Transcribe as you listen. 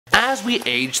As we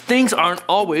age, things aren't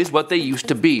always what they used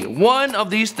to be. One of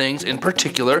these things in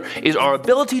particular is our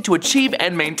ability to achieve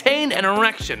and maintain an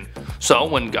erection. So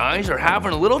when guys are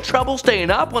having a little trouble staying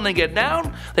up when they get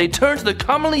down, they turn to the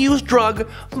commonly used drug,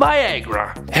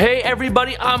 Viagra. Hey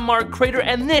everybody, I'm Mark Crater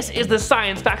and this is the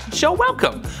Science Faction Show.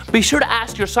 Welcome! Be sure to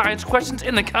ask your science questions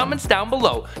in the comments down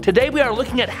below. Today we are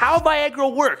looking at how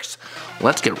Viagra works.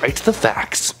 Let's get right to the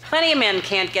facts. Plenty of men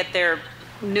can't get their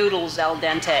noodles al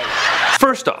dente.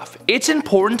 First off, it's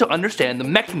important to understand the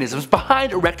mechanisms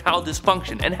behind erectile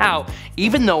dysfunction and how,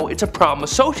 even though it's a problem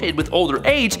associated with older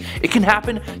age, it can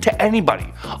happen to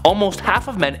anybody. Almost half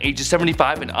of men ages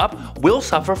 75 and up will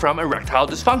suffer from erectile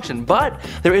dysfunction, but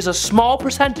there is a small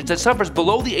percentage that suffers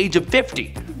below the age of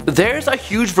 50. There's a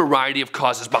huge variety of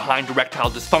causes behind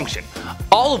erectile dysfunction,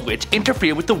 all of which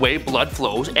interfere with the way blood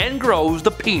flows and grows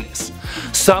the penis.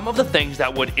 Some of the things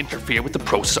that would interfere with the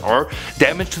process are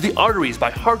damage to the arteries by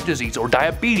heart disease or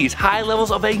diabetes, high levels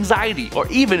of anxiety, or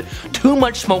even too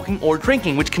much smoking or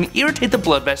drinking, which can irritate the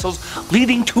blood vessels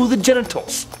leading to the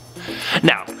genitals.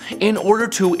 Now, in order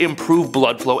to improve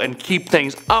blood flow and keep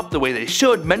things up the way they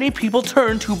should, many people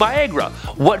turn to Viagra.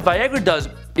 What Viagra does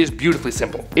is beautifully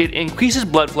simple. It increases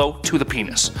blood flow to the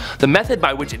penis. The method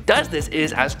by which it does this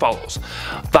is as follows.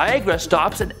 Viagra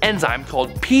stops an enzyme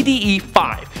called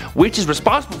PDE5, which is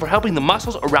responsible for helping the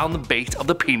muscles around the base of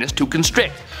the penis to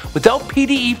constrict. Without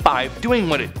PDE5 doing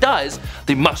what it does,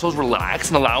 the muscles relax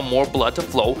and allow more blood to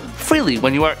flow freely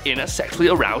when you are in a sexually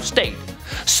aroused state.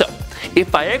 So,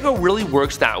 if Viagra really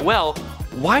works that well,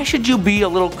 why should you be a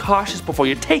little cautious before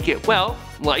you take it? Well,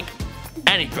 like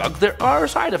any drug, there are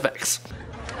side effects.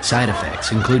 Side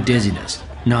effects include dizziness,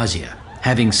 nausea,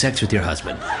 having sex with your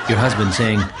husband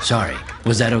saying, sorry,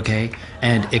 was that okay?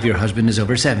 And if your husband is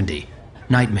over 70,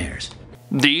 nightmares.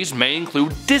 These may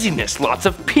include dizziness, lots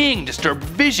of peeing, disturbed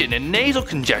vision, and nasal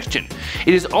congestion.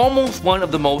 It is almost one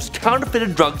of the most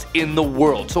counterfeited drugs in the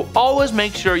world, so always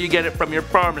make sure you get it from your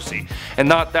pharmacy, and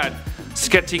not that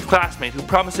sketchy classmate who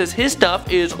promises his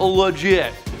stuff is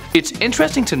legit. It's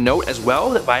interesting to note as well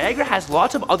that Viagra has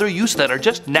lots of other uses that are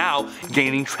just now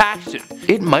gaining traction.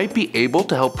 It might be able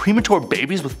to help premature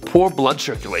babies with poor blood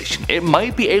circulation. It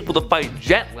might be able to fight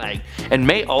jet lag and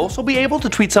may also be able to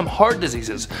treat some heart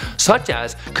diseases, such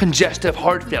as congestive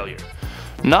heart failure.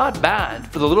 Not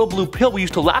bad for the little blue pill we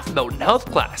used to laugh about in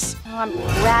health class. Oh, I'm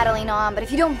rattling on, but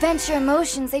if you don't vent your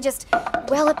emotions, they just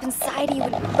well up inside you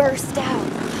and burst out.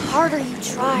 The harder you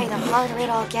try, the harder it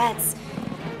all gets.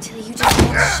 Till you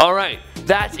just Alright,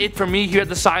 that's it for me here at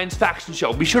the Science Faction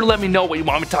Show. Be sure to let me know what you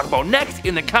want me to talk about next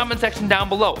in the comment section down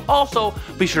below. Also,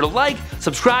 be sure to like,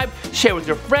 subscribe, share with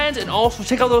your friends, and also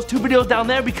check out those 2 videos down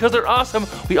there because they're awesome.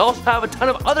 We also have a ton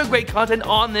of other great content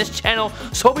on this channel,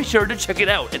 so be sure to check it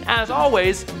out. And as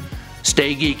always,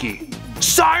 stay geeky.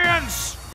 Science!